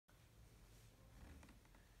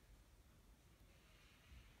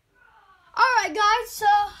Alright guys, so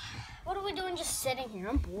what are we doing just sitting here?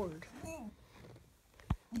 I'm bored.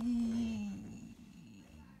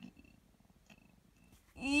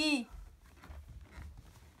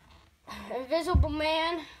 Invisible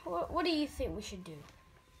Man, what do you think we should do?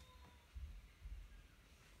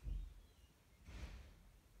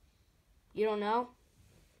 You don't know?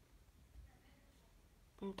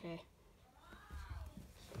 Okay.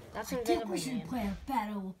 That's Invisible Man. I think we should play a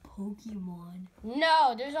battle with Pokemon.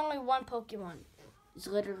 No, there's only one Pokemon. It's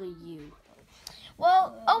literally you.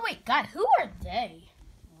 Well, oh wait, God, who are they?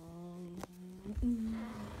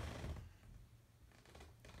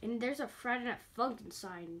 And there's a Friday Night Funkin'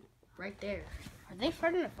 sign right there. Are they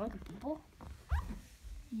Friday Night Funkin' people?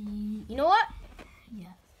 You know what?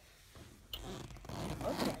 Yeah.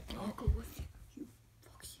 Okay, I'll go with you. You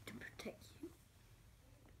Foxy to protect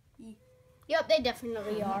you. Yep, they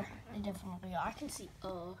definitely are. They definitely are. I can see.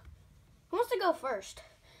 Who wants to go first?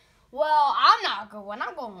 Well, I'm not going.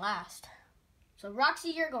 I'm going last. So,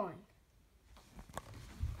 Roxy, you're going.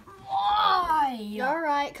 Why? All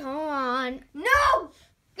right, come on. No!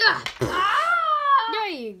 There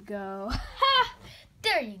you go.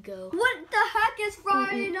 There you go. What the heck is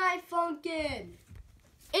Friday Night Funkin'?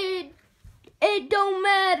 It don't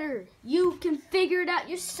matter. You can figure it out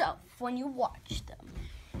yourself when you watch them.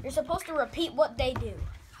 You're supposed to repeat what they do.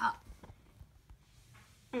 How?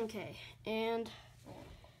 Okay, and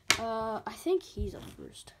I think he's up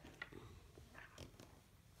first.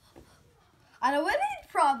 I don't win any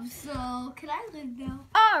problems, so can I live now?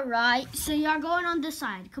 All right, so you're going on this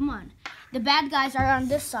side. Come on. The bad guys are on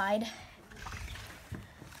this side,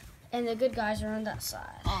 and the good guys are on that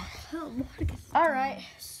side. Oh, all right,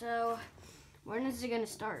 so when is it going to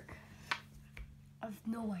start? I have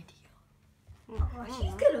no idea. Oh,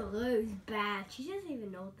 she's going to lose bad. She doesn't even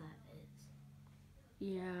know what that is.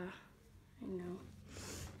 Yeah, I know.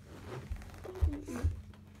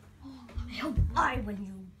 I hope I win,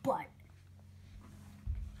 you butt.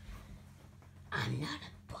 I'm not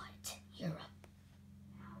a butt. You're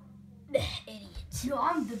a idiot. No,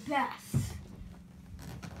 I'm the best.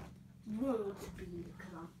 You won't be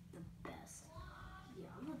because I'm the best.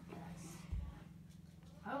 Yeah, I'm the best.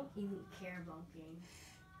 I don't even care about games.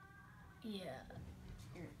 Yeah,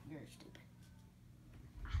 you're stupid.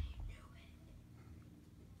 I knew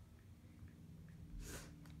it.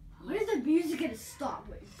 When is the music gonna stop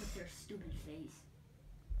with their stupid face?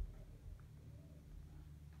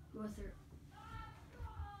 With their...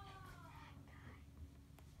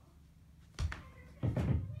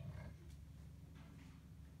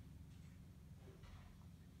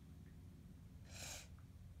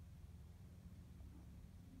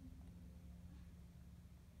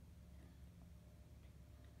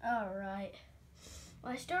 All right.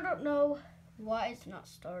 Well, I still don't know why it's not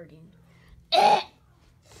starting.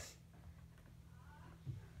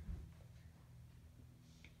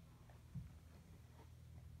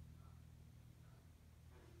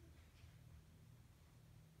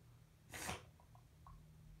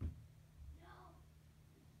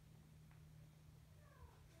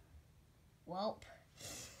 Well,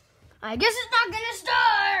 I guess it's not gonna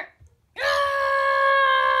start.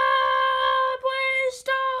 Please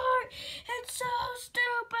start. It's so stupid.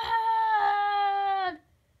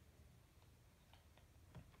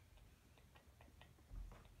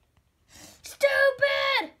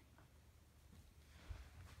 Stupid.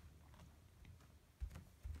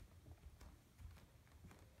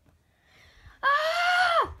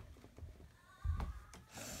 Ah!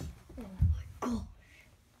 Oh my gosh.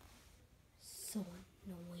 So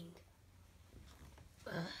annoying.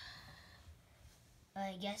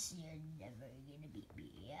 I guess you're never gonna beat me.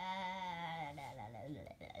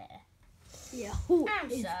 Yeah. I'm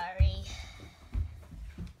sorry.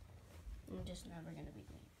 You're just never gonna beat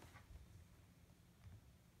me.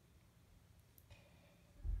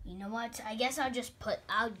 You know what? I guess I'll just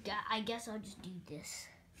I guess I'll just do this.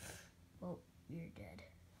 Well, you're dead.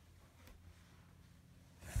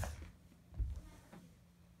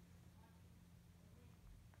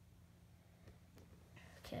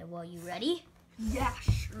 Okay, well, you ready? Yeah,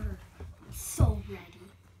 sure. I'm so ready.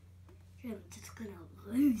 You're just gonna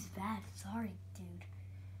lose bad. Sorry, dude.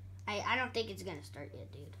 I don't think it's gonna start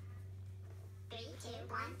yet, dude. 3, 2,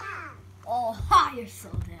 1, go! Oh, ha! You're so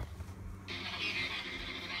dead.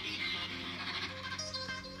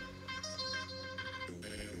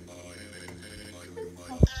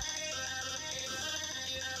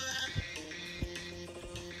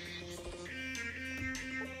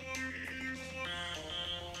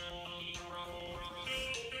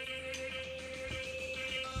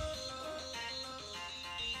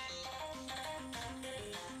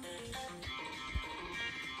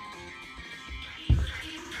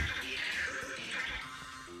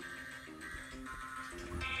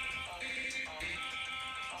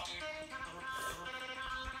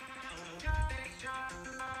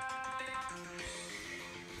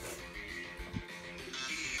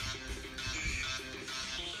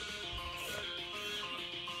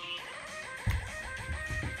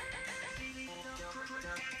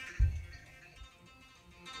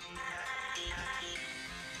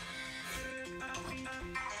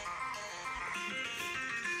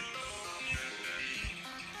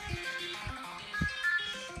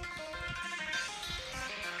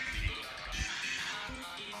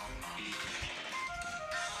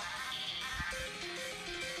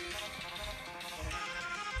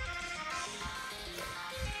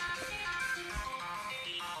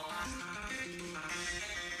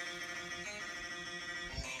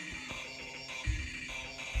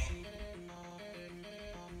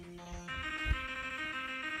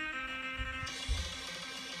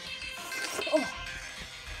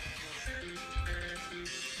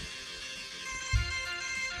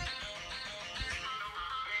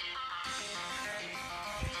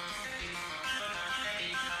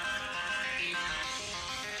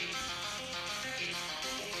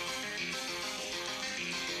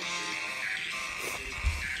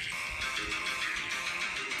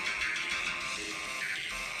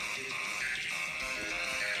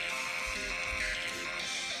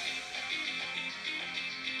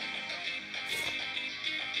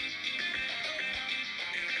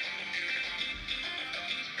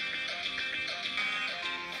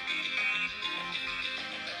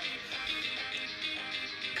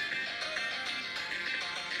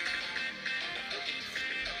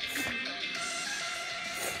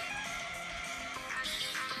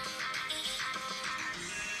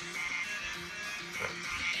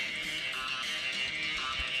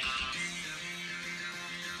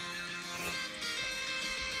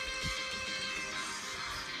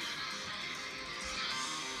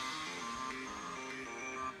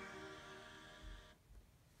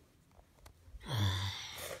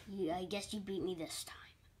 Yeah, I guess you beat me this time.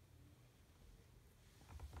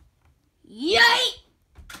 Yay!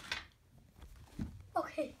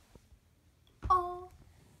 Okay. Oh.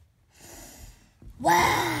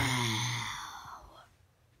 Wow.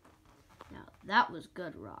 Now that was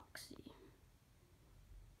good, Roxy.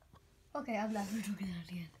 Okay, I'm never doing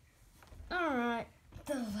that again. All right.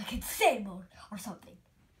 This is like insane mode or something.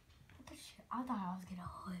 What the shit? I thought I was gonna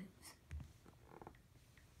lose.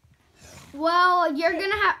 Well, you're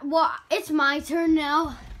gonna have. Well, it's my turn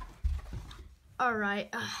now. All right.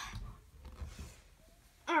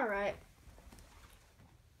 All right.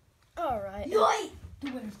 All right. Yay!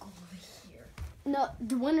 The winners go over here. No,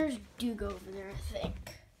 the winners do go over there, I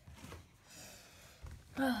think.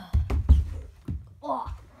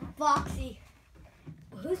 Oh, Foxy.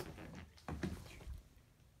 Who's?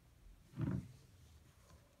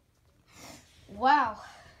 Wow.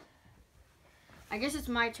 I guess it's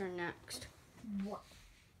my turn next. What?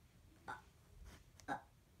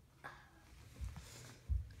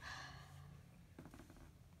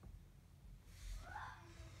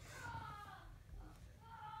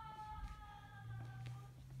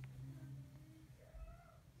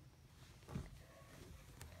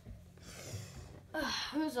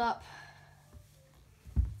 Who's up?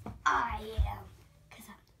 I am. Cause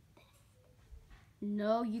I'm.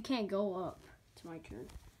 No, you can't go up. It's my turn.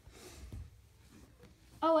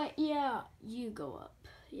 Oh, wait, yeah. You go up.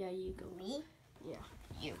 Yeah, you go up. Me? Yeah,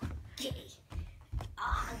 you. Okay.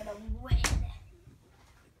 Oh, I'm gonna win.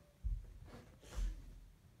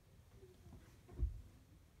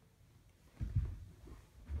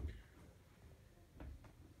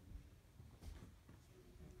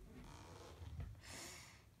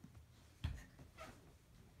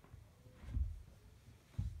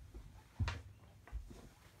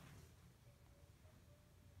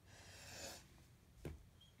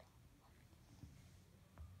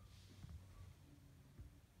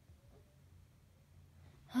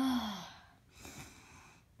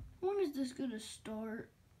 When is this gonna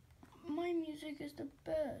start? My music is the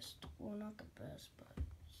best. Well, not the best, but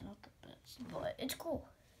it's not the best. But it's cool.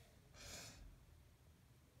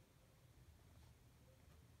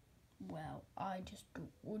 Wow, I just do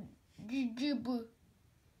one jibber.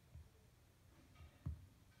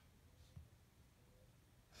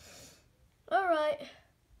 All right.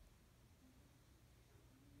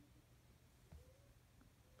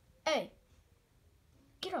 Hey,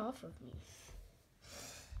 get off of me.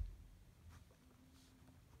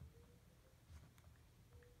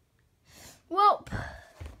 Well,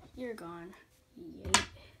 you're gone. Yay.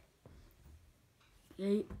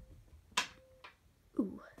 Yay.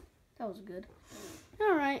 Ooh, that was good.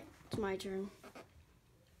 All right, it's my turn.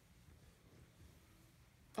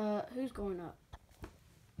 Who's going up?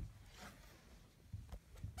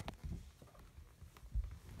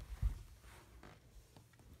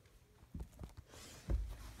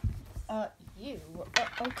 You.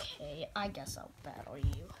 Okay, I guess I'll battle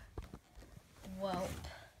you. Well,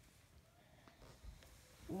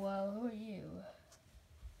 who are you?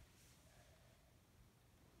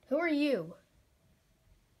 Who are you?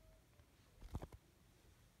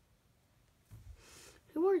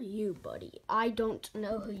 Who are you, buddy? I don't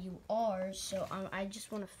know who you are, so I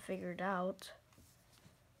just want to figure it out.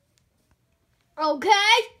 Okay?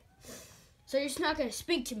 So you're just not going to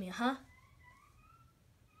speak to me, huh?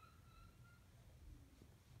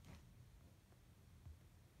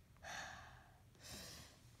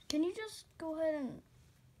 Can you just go ahead and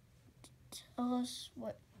tell us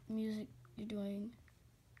what music you're doing?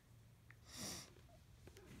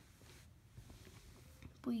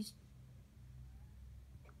 Please.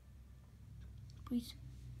 Please.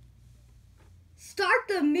 Start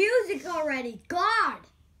the music already, God!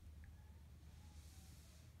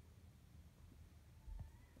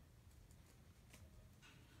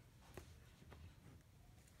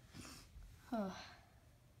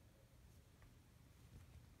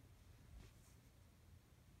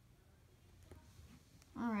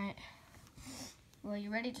 Alright. Well,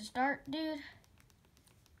 you ready to start, dude?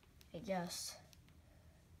 I guess.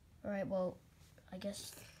 Alright, well, I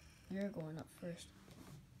guess you're going up first.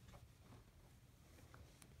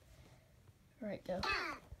 Alright, go.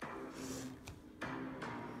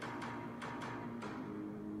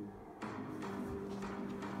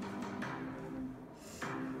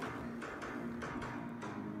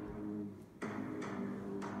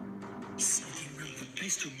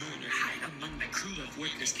 Place to murder, hide among the crew of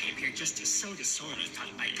workers, came here just to sow disorder, thought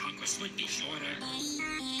my conquest would be shorter. Now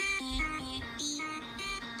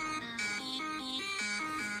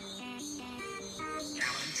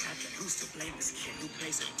I'm trapped, and who's to blame? This kid who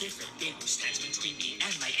plays a different game, who stands between me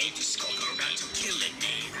and my aim to skulk around to kill a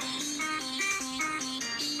name.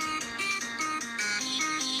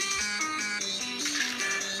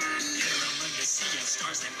 Here among the sea of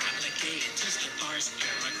stars, I'm obligated to the bars.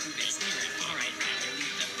 Here are crewmates near and far, I'd rather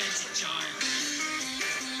leave the fence ajar.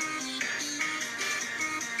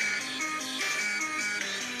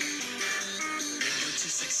 Window to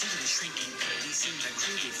succeed is shrinking. Ladies in the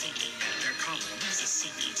crew be thinking that their colonies is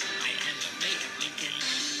sinking to I am the mate of Lincoln.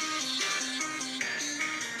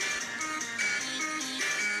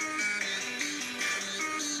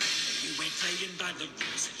 You ain't playing by the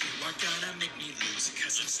rules. You are gonna make me lose,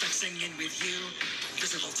 'cause I'm stuck singing with you,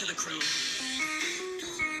 visible to the crew.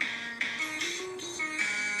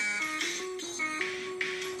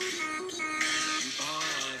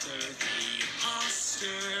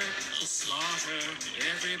 Slaughter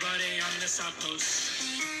everybody on this outpost.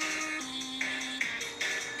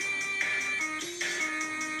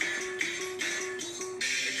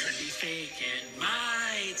 It could be faking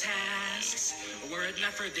my tasks. A word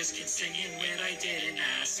left for this kid singing when I didn't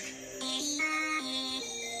ask.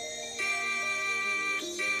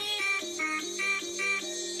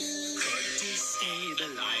 Could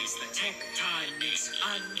destabilize the tectonics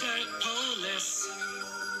under Polis.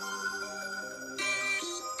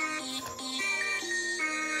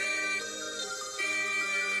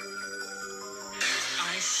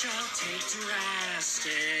 Shall take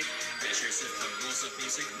drastic measures if the rules of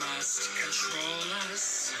music must control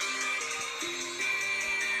us.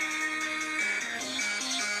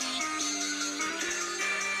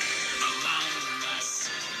 Among us,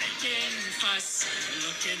 making fuss,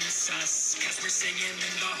 looking sus, 'cause we're singing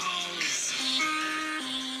in the halls.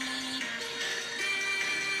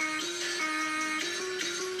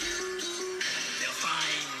 They'll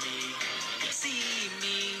find me, they'll see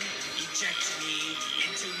me, eject me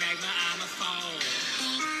into magma, I'm a fall.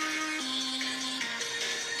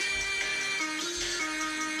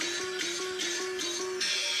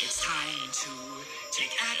 It's time to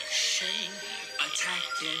take action,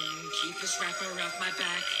 attacking, keep this wrapper off my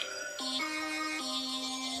back.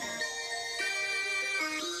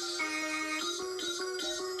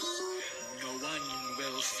 No one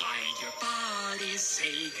will find your bodies,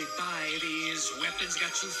 say goodbye, these weapons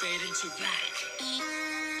got you fade into black.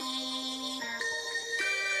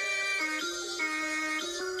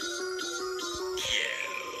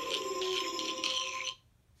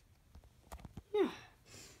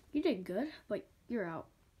 You did good, but you're out.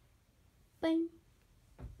 Bang.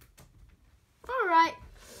 Alright.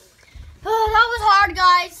 Oh, that was hard,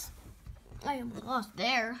 guys. I almost lost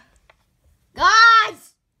there.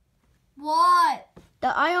 Guys! What?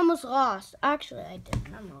 I almost lost. Actually, I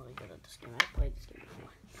didn't. I'm really good at this game. I played this game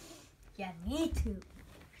before. Yeah, me too.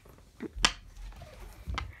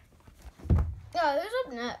 Yeah, who's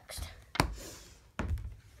up next?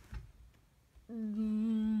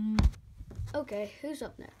 Okay, who's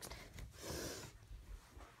up next?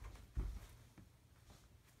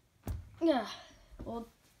 Yeah. Well,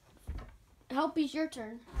 Helpy's your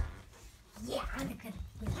turn. Yeah, I'm gonna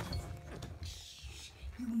win this.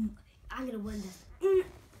 I'm gonna win this.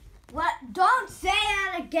 What? Don't say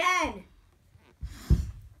that again.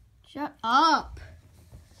 Shut up.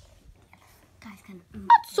 Guys, gonna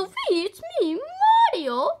That's Sophie. It's me,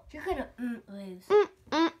 Mario. You're gonna lose.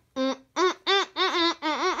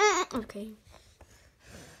 Okay.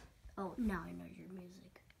 Oh, now I know your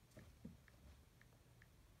music.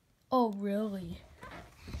 Oh, really?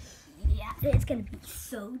 Yeah, it's gonna be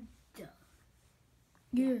so dumb.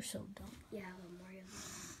 You're so dumb. Yeah, Mario.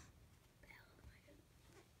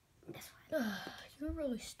 That's why. You're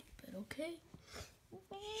really stupid, okay?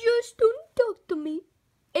 Just don't talk to me,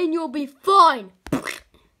 and you'll be fine.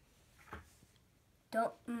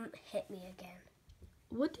 Don't hit me again.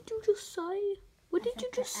 What did you just say? What did you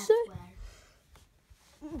just F say?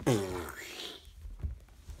 word.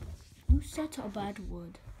 You said a bad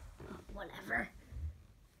word. Whatever.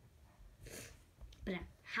 But I'm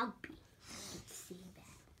happy to see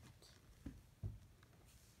that.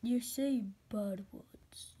 You say bad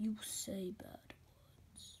words. You say bad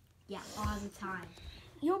words. Yeah, all the time.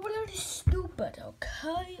 You're really stupid,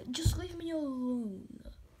 okay? Just leave me alone.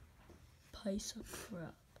 Piece of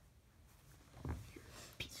crap.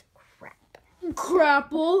 Piece of crap.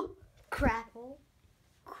 Crapple. Crapple.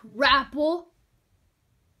 Crapple.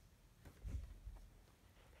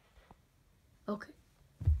 Okay.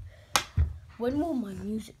 When will my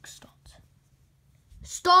music start?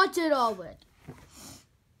 Start it already.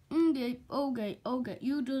 Okay.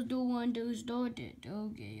 You just don't want to start it.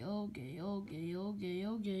 Okay.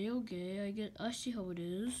 I see how it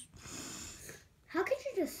is. How could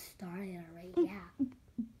you just start it already? Yeah.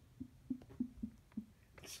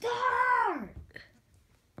 Start!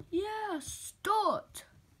 Yeah, start.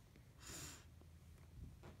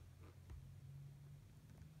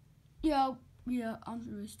 Yeah, I'm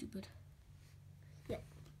really stupid. Yeah.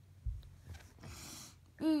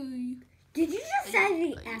 Hey. Did you just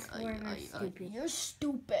say the S word or stupid? You're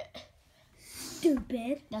stupid.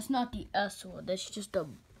 Stupid. That's not the S word. That's just a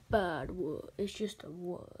bad word. It's just a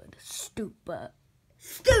word. Stupid.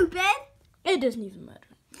 Stupid? It doesn't even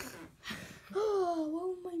matter. Oh, when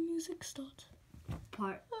will my music start?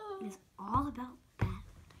 Part is all about that.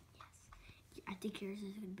 Yes. I think yours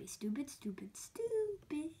is going to be stupid. The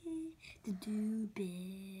stupid.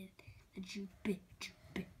 The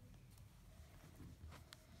stupid.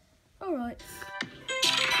 All right.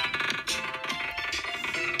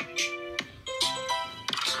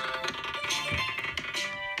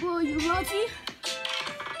 Well, are you ready?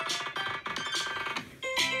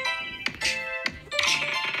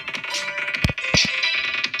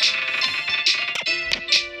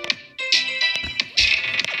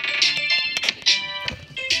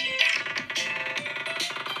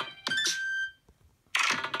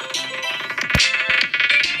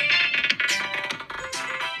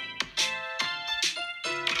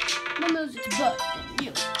 My music's better than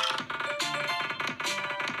you.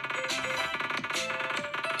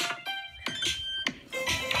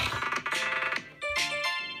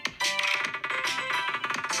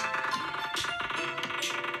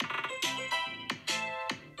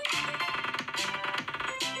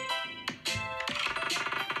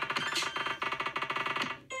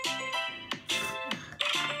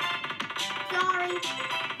 Sorry.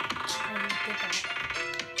 I didn't get that.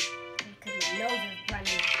 Because my nose is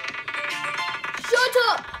running. Shut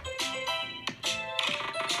up!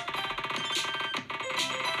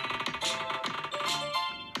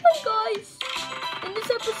 Hi guys! In this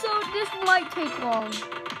episode, this might take long.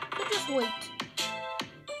 So just wait.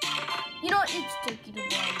 You know what? It's taking a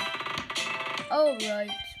while.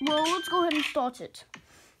 Alright. Well, let's go ahead and start it.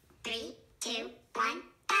 3, 2, 1,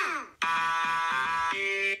 go!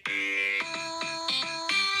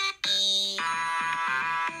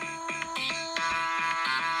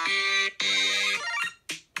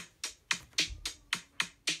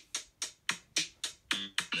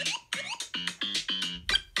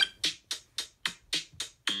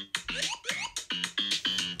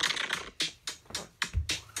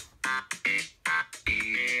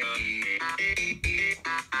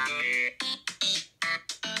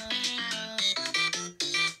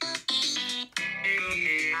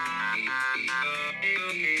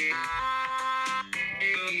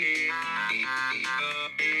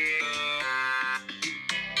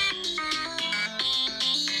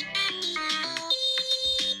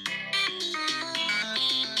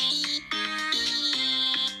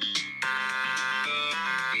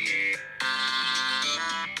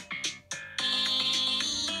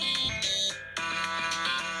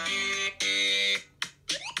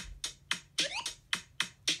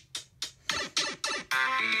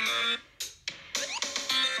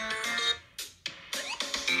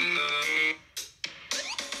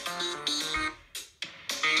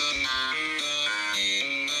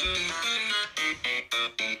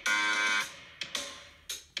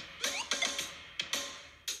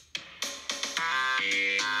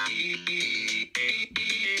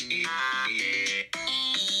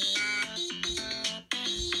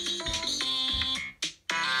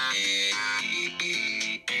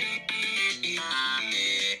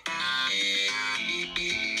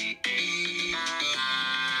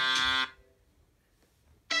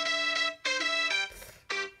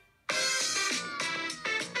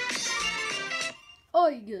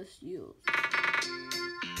 I guess you.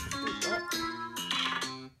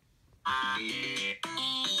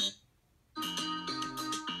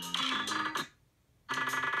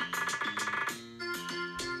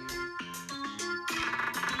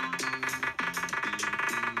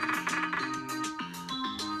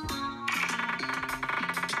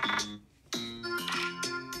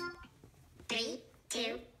 Three,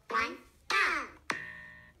 two, one, go!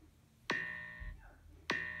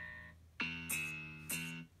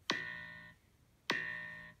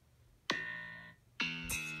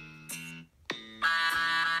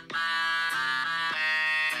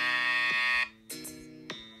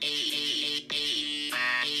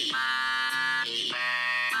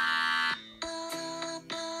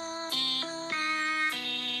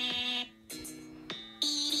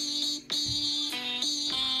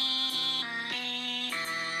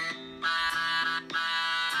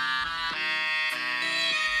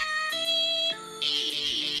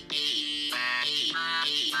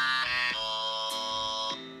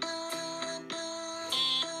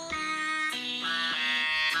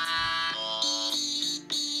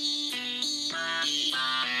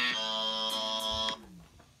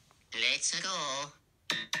 Let's go.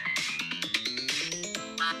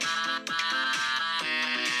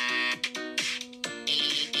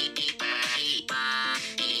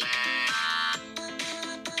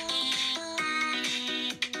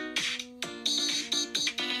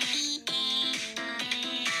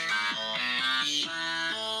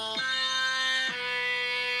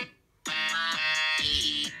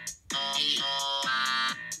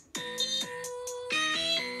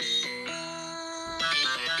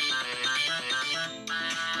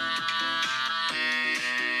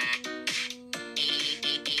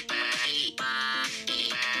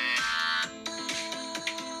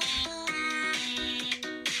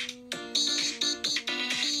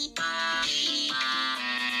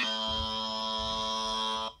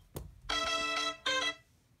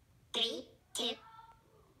 Three, two,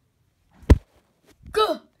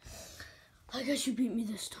 Go! I guess you beat me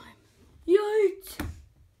this time. Yikes!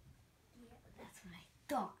 That's what I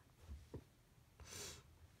thought.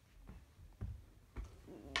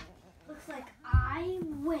 Looks like I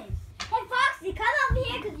win. Hey, Foxy, come over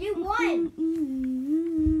here because you won.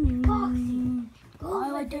 Foxy, go I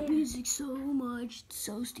over like that there. music so much. It's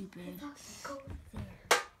so stupid. Hey, Foxy, go over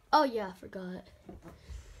there. Oh yeah, I forgot.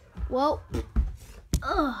 Well,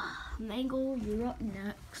 Mangle, you're up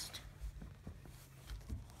next.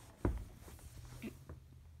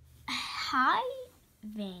 Hi,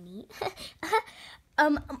 Vanny.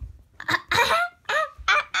 I'm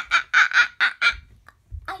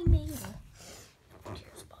Mangle.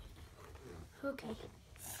 Okay.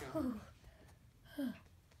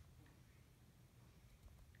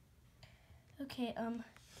 Okay,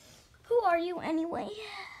 who are you anyway?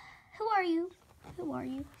 Who are you? Who are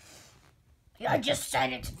you? I just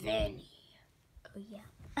said it's Vanny. Oh, yeah.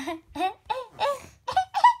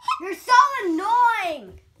 You're so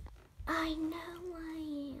annoying. I know I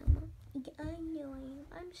am. I know I am.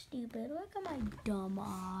 I'm stupid. Look at my dumb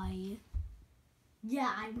eye.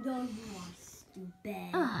 Yeah, I know you are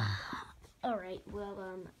stupid. Alright,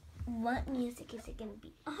 well, what music is it gonna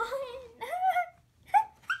be on?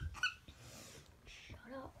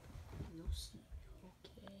 Shut up. You'll see.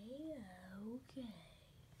 Okay, okay.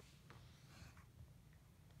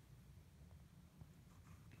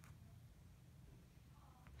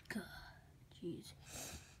 God, jeez.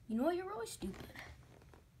 You know what? You're really stupid.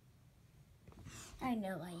 I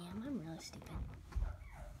know I am. I'm really stupid.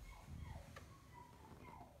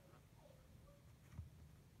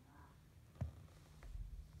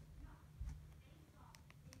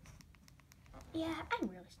 Yeah, I'm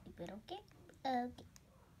really stupid, okay? Okay.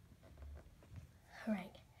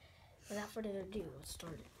 Alright. Without further ado, let's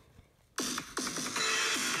start it.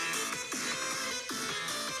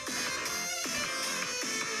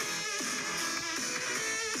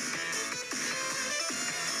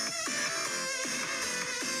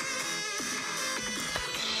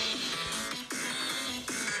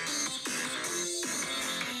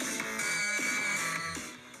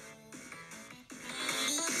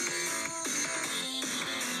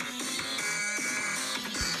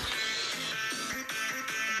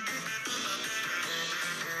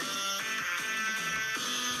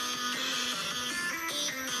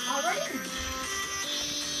 Already?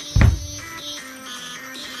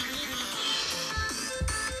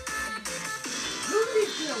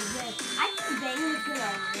 Who's gonna win? I think Vanny's gonna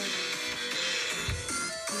win.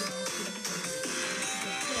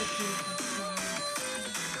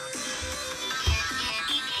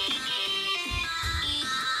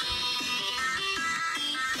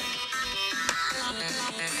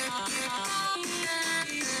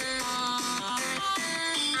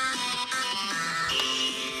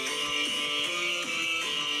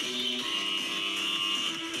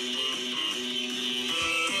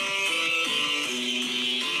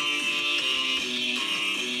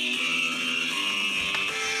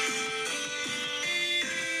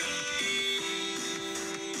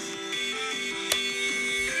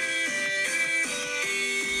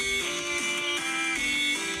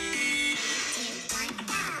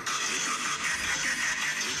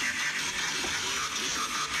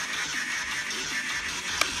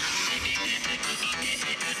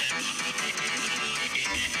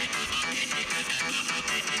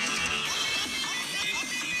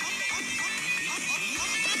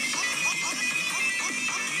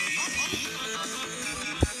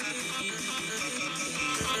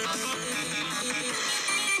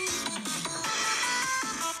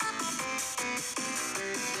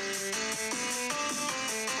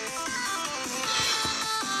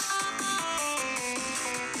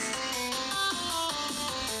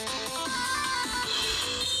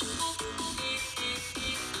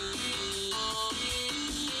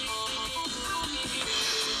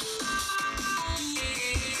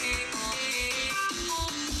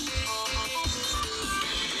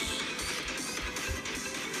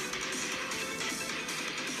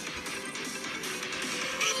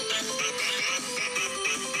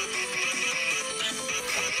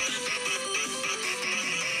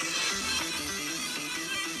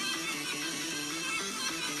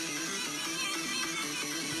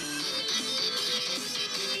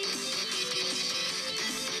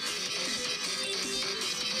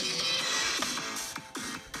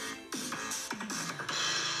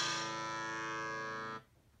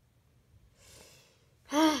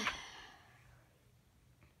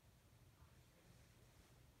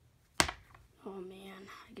 Oh man,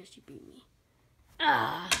 I guess you beat me.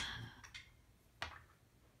 Ah.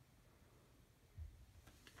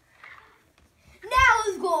 Now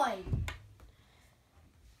who's going?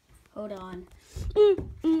 Hold on.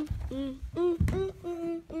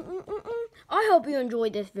 I hope you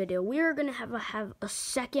enjoyed this video. We are gonna have a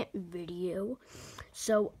second video,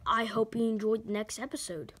 so I hope you enjoyed the next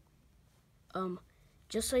episode.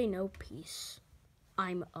 Just so you know, peace.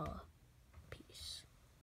 I'm